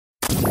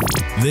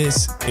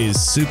This is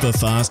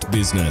SuperFast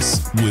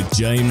Business with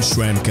James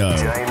Schramko.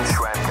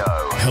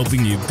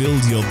 Helping you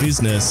build your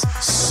business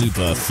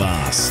super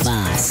fast.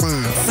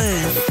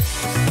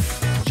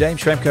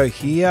 James Schramko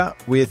here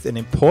with an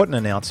important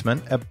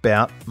announcement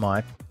about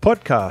my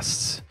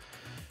podcasts.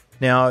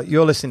 Now,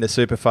 you're listening to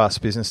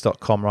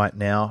SuperFastBusiness.com right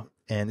now,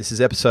 and this is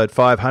episode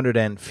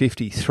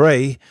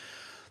 553.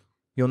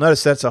 You'll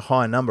notice that's a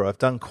high number. I've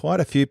done quite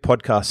a few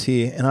podcasts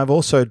here, and I've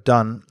also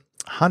done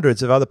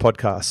hundreds of other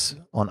podcasts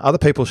on other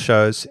people's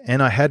shows,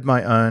 and I had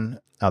my own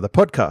other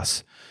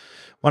podcasts.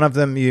 One of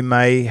them you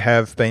may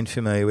have been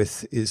familiar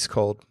with is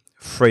called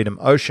Freedom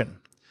Ocean.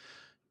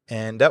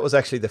 And that was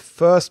actually the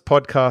first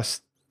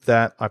podcast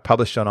that I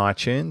published on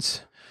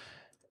iTunes.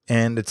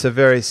 And it's a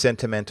very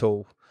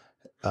sentimental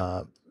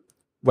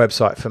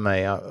website for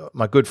me.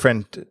 My good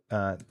friend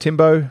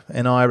Timbo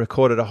and I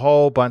recorded a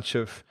whole bunch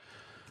of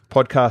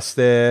podcasts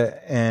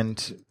there.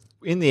 And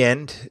in the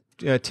end,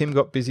 Tim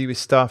got busy with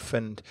stuff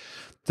and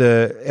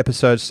the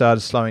episode started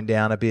slowing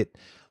down a bit.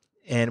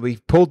 And we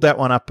pulled that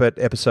one up at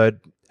episode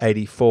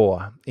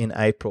 84 in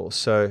April.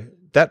 So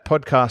that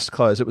podcast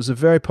closed. It was a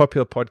very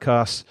popular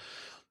podcast.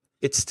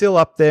 It's still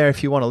up there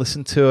if you want to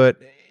listen to it.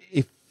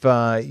 If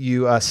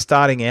you are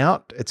starting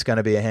out, it's going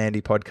to be a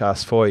handy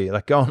podcast for you.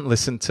 Like, go and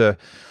listen to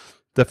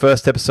the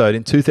first episode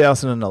in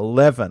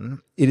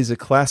 2011. It is a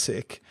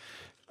classic.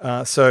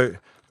 So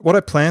what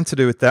I plan to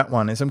do with that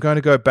one is I'm going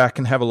to go back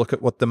and have a look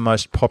at what the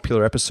most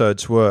popular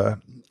episodes were.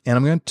 And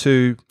I'm going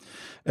to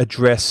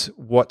address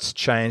what's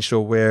changed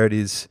or where it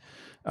is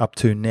up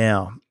to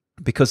now,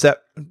 because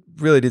that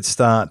really did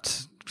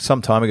start some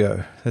time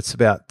ago. It's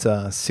about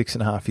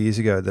 6.5 years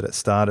ago that it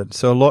started.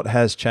 So a lot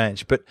has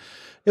changed, but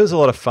it was a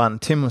lot of fun.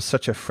 Tim was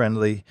such a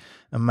friendly,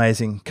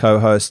 amazing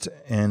co-host,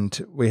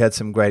 and we had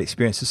some great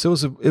experiences. So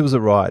it was a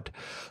ride.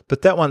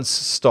 But that one's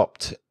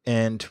stopped,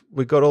 and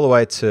we got all the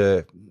way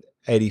to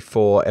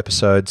 84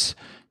 episodes,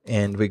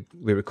 and we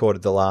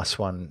recorded the last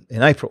one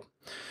in April.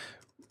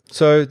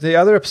 So the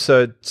other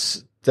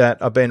episodes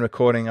that I've been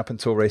recording up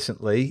until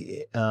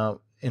recently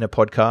in a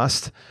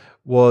podcast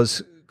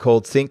was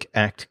called Think,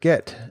 Act,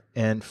 Get.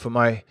 And for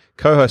my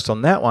co-host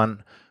on that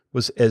one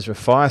was Ezra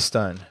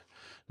Firestone.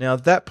 Now,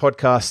 that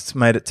podcast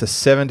made it to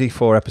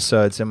 74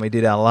 episodes, and we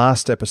did our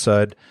last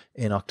episode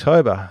in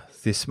October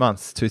this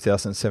month,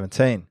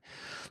 2017.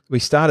 We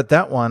started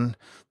that one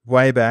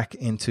way back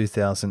in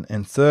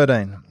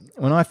 2013.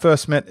 When I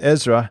first met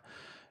Ezra,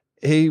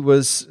 he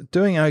was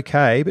doing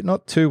okay, but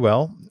not too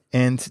well.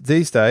 And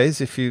these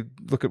days, if you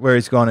look at where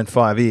he's gone in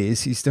 5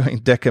 years, he's doing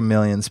deca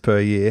millions per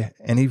year,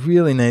 and he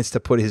really needs to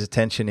put his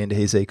attention into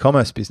his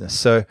e-commerce business.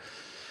 So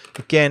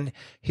again,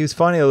 he was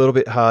finding it a little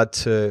bit hard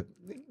to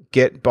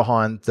get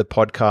behind the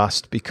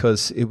podcast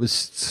because it was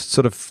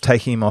sort of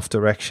taking him off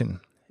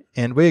direction.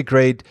 And we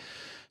agreed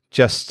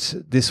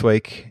just this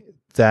week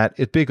that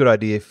it'd be a good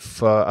idea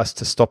for us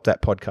to stop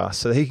that podcast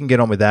so that he can get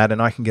on with that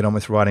and I can get on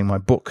with writing my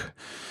book,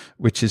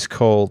 which is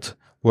called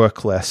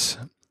Work Less,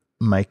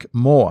 Make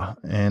More.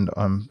 And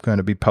I'm going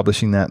to be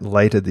publishing that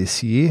later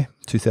this year,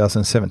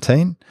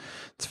 2017.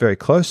 It's very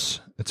close.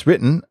 It's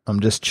written.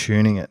 I'm just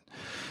tuning it.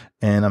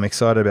 And I'm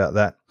excited about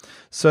that.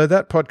 So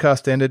that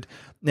podcast ended.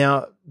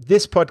 Now,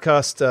 this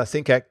podcast,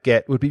 Think, Act,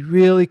 Get, would be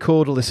really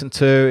cool to listen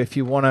to if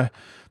you want to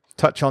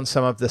touch on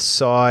some of the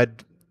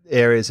side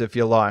areas of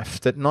your life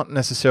that not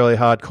necessarily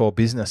hardcore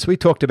business. We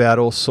talked about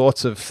all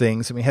sorts of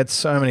things and we had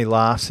so many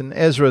laughs. And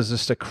Ezra's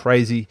just a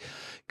crazy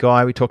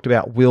guy. We talked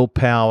about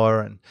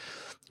willpower and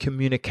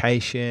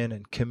communication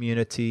and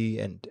community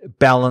and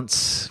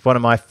balance. One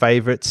of my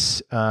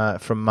favorites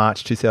from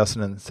March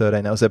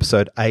 2013. That was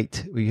episode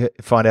 8. We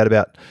find out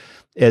about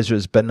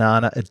Ezra's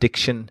banana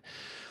addiction.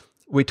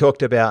 We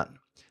talked about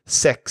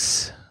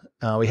sex.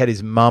 We had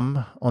his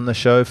mum on the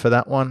show for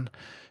that one.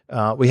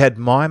 We had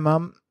my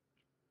mum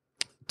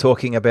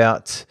talking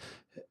about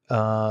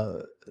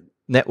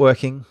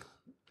networking,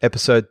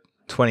 episode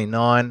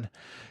 29.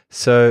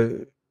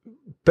 So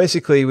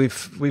basically, we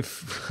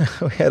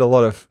had a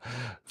lot of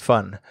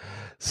fun.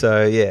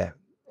 So yeah,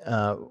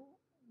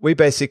 we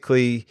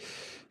basically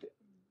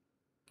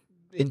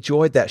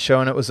enjoyed that show,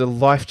 and it was a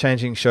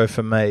life-changing show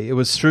for me. It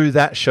was through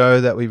that show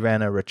that we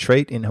ran a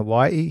retreat in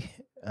Hawaii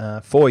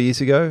 4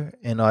 years ago,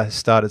 and I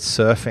started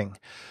surfing.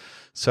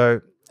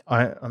 So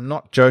I'm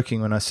not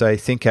joking when I say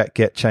Think, Act,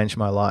 Get changed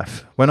my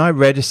life. When I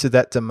registered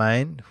that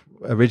domain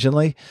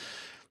originally,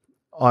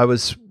 I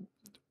was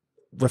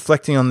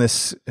reflecting on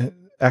this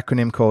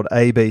acronym called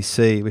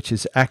ABC, which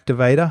is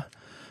Activator,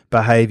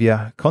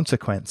 Behavior,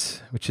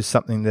 Consequence, which is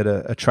something that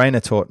a trainer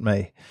taught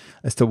me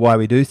as to why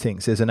we do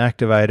things. There's an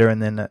activator,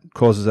 and then that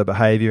causes a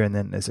behavior, and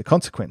then there's a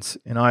consequence.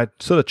 And I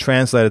sort of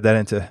translated that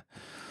into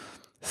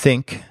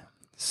think.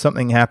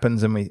 Something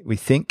happens and we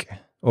think,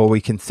 or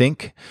we can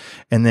think,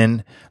 and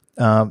then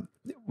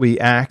we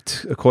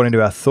act according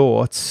to our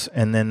thoughts,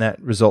 and then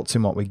that results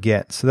in what we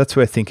get. So that's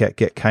where Think, Act,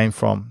 Get came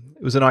from.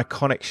 It was an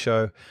iconic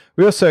show.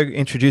 We also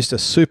introduced a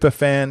super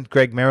fan,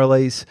 Greg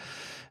Merrilees,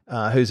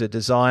 who's a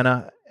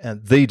designer,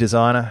 the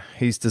designer.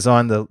 He's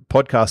designed the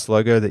podcast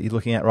logo that you're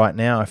looking at right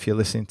now if you're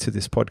listening to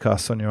this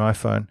podcast on your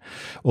iPhone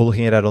or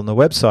looking at it on the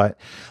website.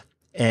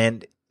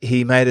 And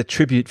he made a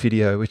tribute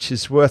video, which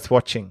is worth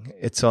watching.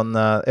 It's on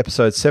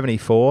episode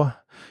 74.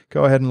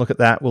 Go ahead and look at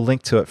that. We'll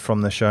link to it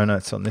from the show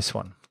notes on this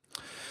one.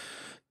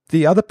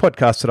 The other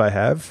podcast that I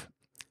have,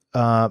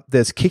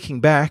 there's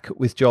Kicking Back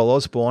with Joel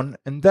Osborne,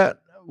 and that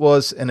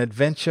was an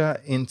adventure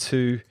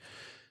into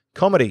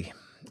comedy.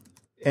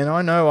 And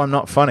I know I'm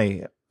not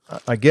funny.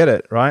 I get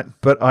it, right?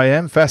 But I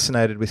am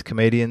fascinated with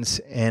comedians,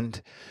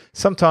 and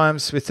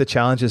sometimes with the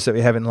challenges that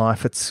we have in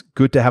life, it's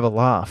good to have a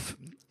laugh.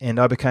 And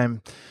I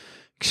became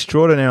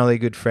extraordinarily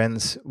good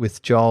friends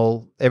with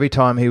Joel. Every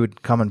time he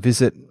would come and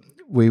visit,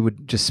 we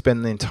would just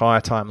spend the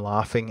entire time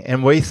laughing.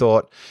 And we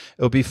thought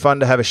it would be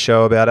fun to have a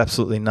show about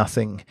absolutely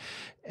nothing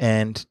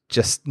and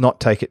just not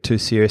take it too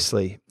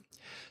seriously.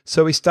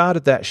 So we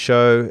started that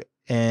show,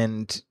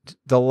 and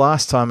the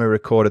last time we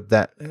recorded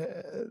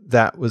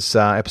that was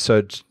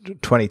episode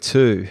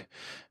 22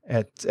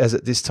 as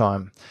at this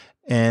time.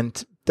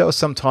 And that was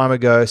some time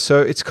ago.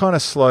 So it's kind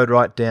of slowed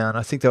right down.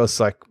 I think that was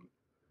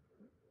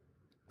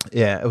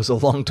it was a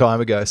long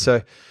time ago.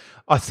 So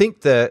I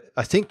think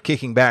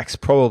Kicking Back's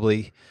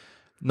probably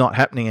not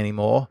happening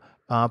anymore,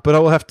 but I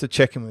will have to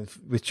check in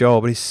with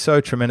Joel, but he's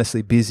so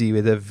tremendously busy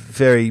with a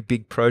very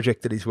big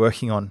project that he's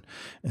working on.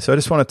 And so I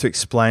just wanted to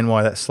explain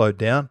why that slowed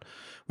down.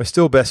 We're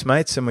still best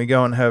mates, and we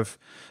go and have,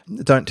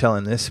 don't tell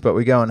him this, but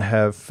we go and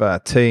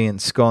have tea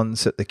and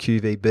scones at the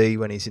QVB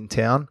when he's in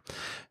town.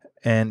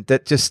 And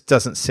that just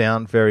doesn't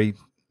sound very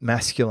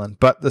masculine,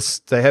 but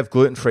they have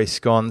gluten-free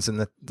scones,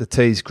 and the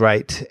tea's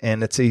great,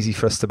 and it's easy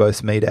for us to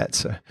both meet at.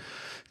 So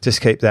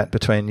just keep that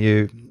between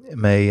you,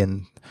 me,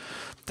 and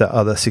the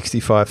other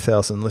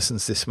 65,000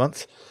 listens this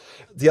month.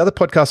 The other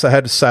podcast I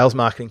had was Sales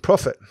Marketing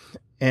Profit,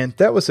 and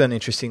that was an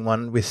interesting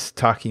one with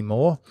Taki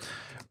Moore.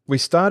 We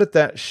started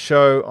that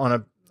show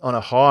on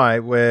a high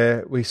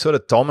where we sort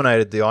of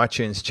dominated the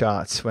iTunes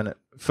charts. When it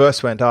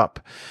first went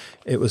up,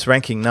 it was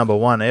ranking number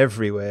one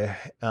everywhere,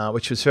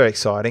 which was very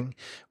exciting.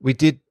 We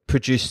did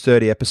produce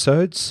 30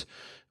 episodes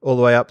all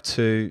the way up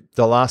to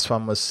the last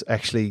one was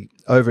actually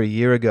over a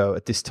year ago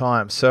at this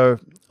time. So I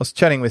was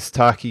chatting with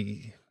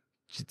Taki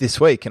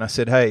this week, and I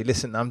said, hey,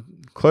 listen,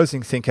 I'm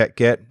closing Think Act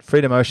Get.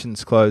 Freedom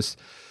Ocean's closed.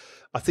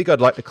 I think I'd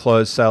like to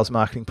close Sales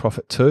Marketing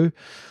Profit too.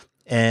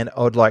 And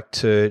I would like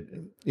to,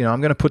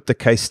 I'm going to put the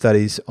case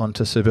studies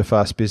onto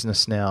SuperFast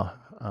Business now.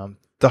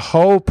 The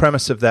whole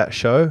premise of that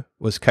show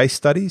was case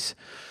studies.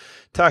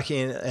 Taki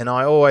and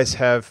I always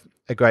have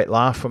a great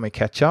laugh when we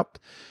catch up.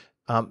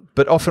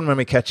 But often when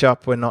we catch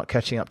up, we're not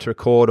catching up to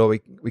record, or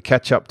we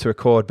catch up to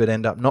record but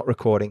end up not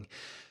recording.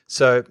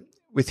 So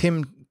with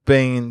him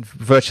being in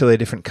virtually a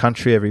different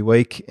country every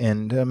week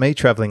and me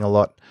traveling a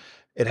lot,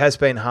 it has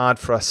been hard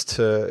for us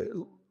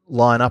to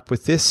line up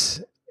with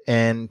this.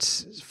 And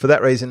for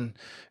that reason,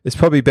 it's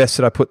probably best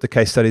that I put the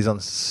case studies on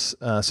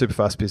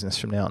SuperFast Business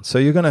from now on. So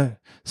you're going to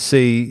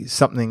see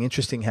something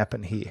interesting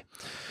happen here.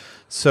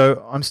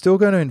 So I'm still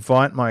going to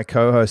invite my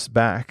co-hosts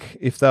back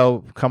if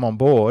they'll come on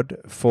board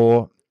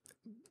for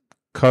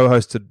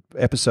co-hosted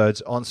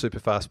episodes on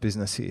SuperFast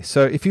Business here.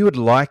 So if you would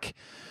like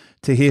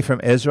to hear from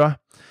Ezra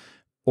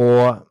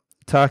or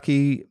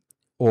Taki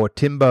or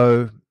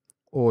Timbo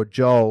or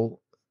Joel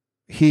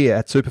here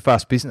at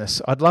SuperFast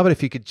Business, I'd love it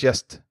if you could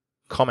just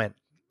comment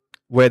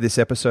where this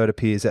episode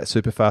appears at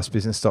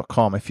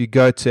superfastbusiness.com. If you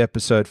go to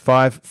episode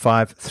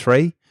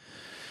 553,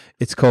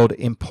 it's called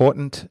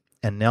Important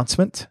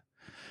Announcement,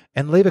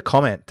 and leave a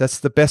comment. That's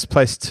the best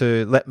place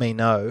to let me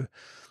know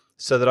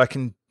so that I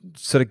can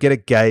sort of get a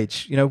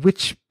gauge.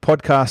 Which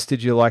podcast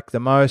did you like the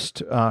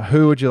most?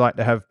 Who would you like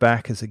to have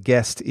back as a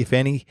guest, if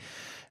any?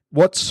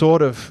 What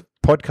sort of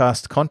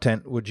podcast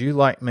content would you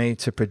like me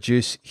to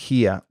produce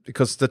here?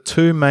 Because the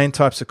two main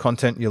types of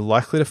content you're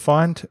likely to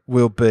find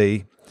will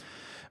be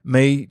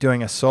me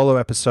doing a solo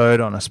episode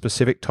on a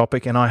specific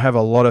topic, and I have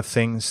a lot of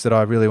things that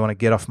I really want to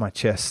get off my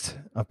chest.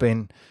 I've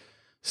been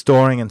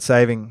storing and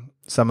saving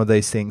some of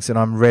these things, and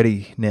I'm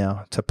ready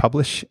now to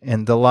publish.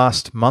 And the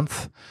last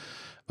month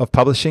of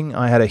publishing,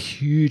 I had a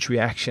huge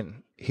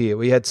reaction here.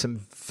 We had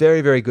some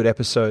very, very good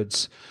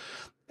episodes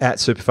at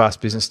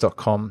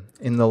superfastbusiness.com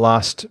in the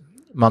last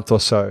month or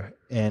so,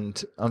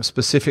 and I'm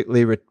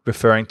specifically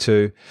referring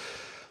to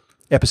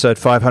episode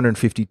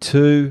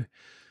 552,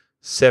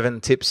 7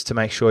 tips to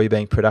make sure you're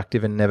being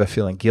productive and never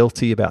feeling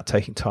guilty about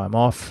taking time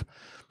off.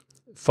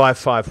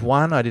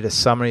 551, I did a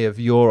summary of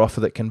your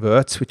offer that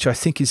converts, which I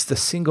think is the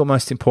single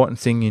most important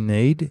thing you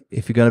need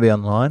if you're going to be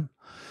online.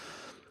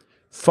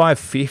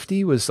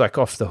 550 was like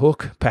off the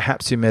hook.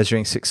 Perhaps you're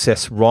measuring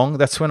success wrong.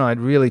 That's when I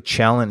really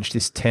challenged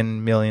this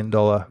 $10 million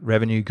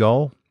revenue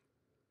goal.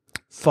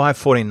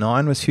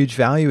 549 was huge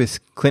value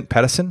with Clint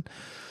Patterson.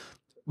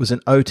 It was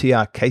an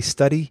OTR case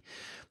study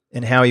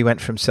and how he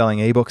went from selling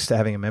ebooks to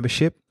having a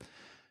membership.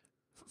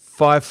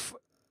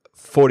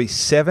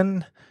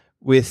 547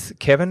 with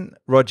Kevin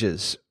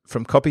Rogers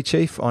from Copy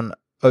Chief on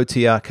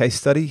OTR case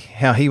study,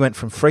 how he went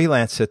from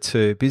freelancer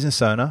to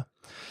business owner.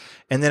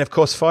 And then, of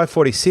course,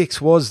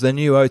 546 was the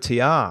new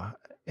OTR.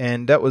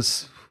 and that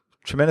was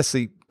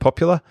tremendously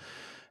popular.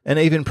 And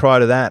even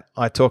prior to that,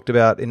 I talked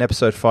about in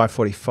episode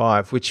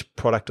 545, which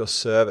product or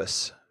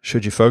service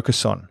should you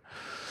focus on?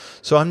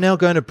 So I'm now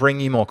going to bring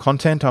you more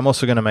content. I'm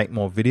also going to make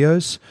more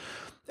videos.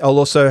 I'll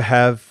also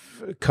have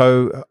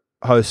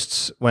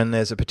co-hosts when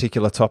there's a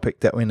particular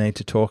topic that we need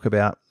to talk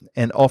about.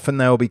 And often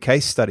there will be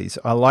case studies.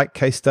 I like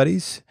case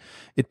studies.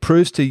 It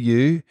proves to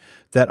you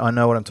that I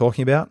know what I'm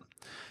talking about.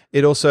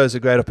 It also is a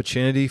great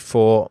opportunity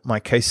for my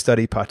case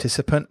study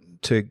participant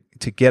to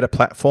get a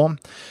platform.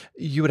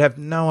 You would have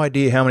no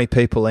idea how many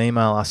people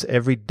email us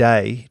every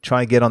day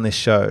trying to get on this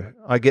show.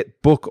 I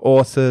get book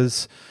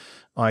authors.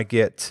 I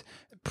get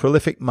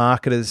prolific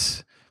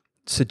marketers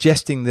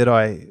suggesting that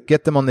I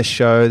get them on this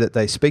show, that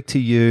they speak to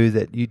you,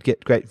 that you'd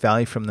get great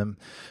value from them.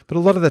 But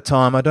a lot of the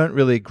time, I don't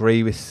really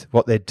agree with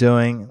what they're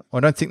doing. I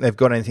don't think they've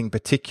got anything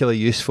particularly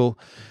useful.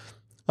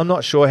 I'm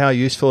not sure how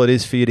useful it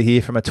is for you to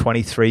hear from a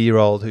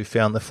 23-year-old who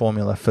found the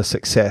formula for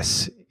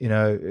success,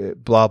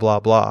 blah, blah,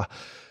 blah.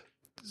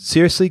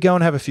 Seriously, go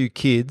and have a few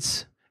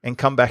kids and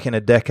come back in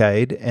a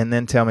decade and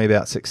then tell me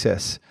about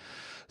success.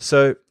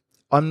 So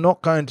I'm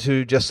not going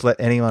to just let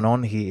anyone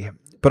on here,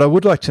 but I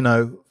would like to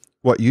know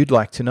what you'd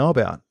like to know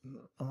about.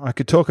 I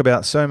could talk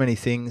about so many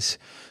things.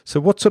 So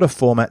what sort of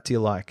format do you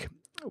like?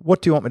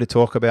 What do you want me to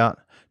talk about?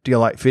 Do you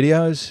like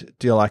videos?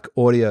 Do you like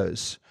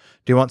audios?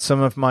 Do you want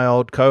some of my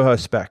old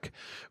co-hosts back?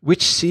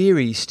 Which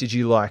series did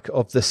you like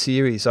of the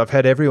series? I've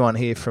had everyone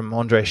here from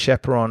Andre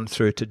Chaperon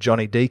through to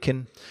Johnny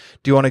Deacon.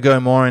 Do you want to go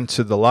more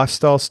into the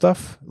lifestyle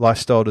stuff,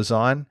 lifestyle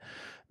design,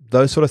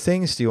 those sort of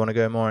things? Do you want to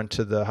go more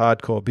into the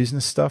hardcore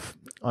business stuff?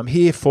 I'm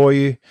here for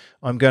you.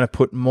 I'm going to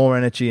put more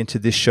energy into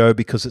this show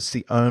because it's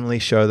the only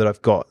show that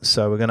I've got.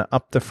 So we're going to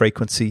up the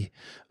frequency,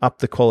 up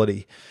the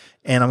quality.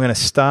 And I'm going to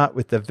start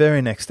with the very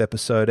next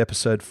episode,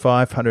 episode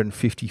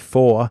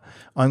 554.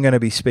 I'm going to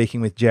be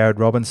speaking with Jared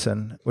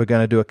Robinson. We're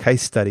going to do a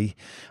case study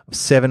of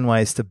 7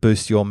 ways to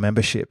boost your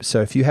membership.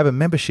 So if you have a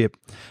membership,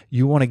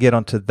 you want to get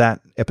onto that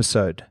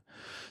episode.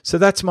 So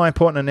that's my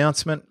important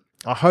announcement.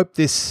 I hope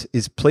this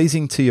is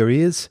pleasing to your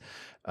ears.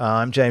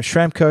 I'm James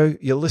Schramko.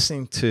 You're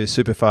listening to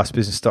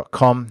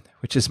SuperFastBusiness.com,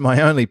 which is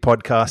my only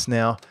podcast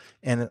now,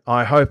 and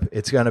I hope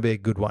it's going to be a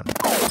good one.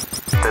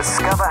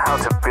 Discover how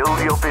to build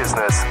your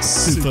business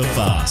super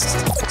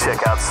fast.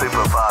 Check out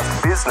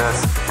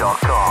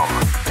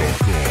SuperFastBusiness.com.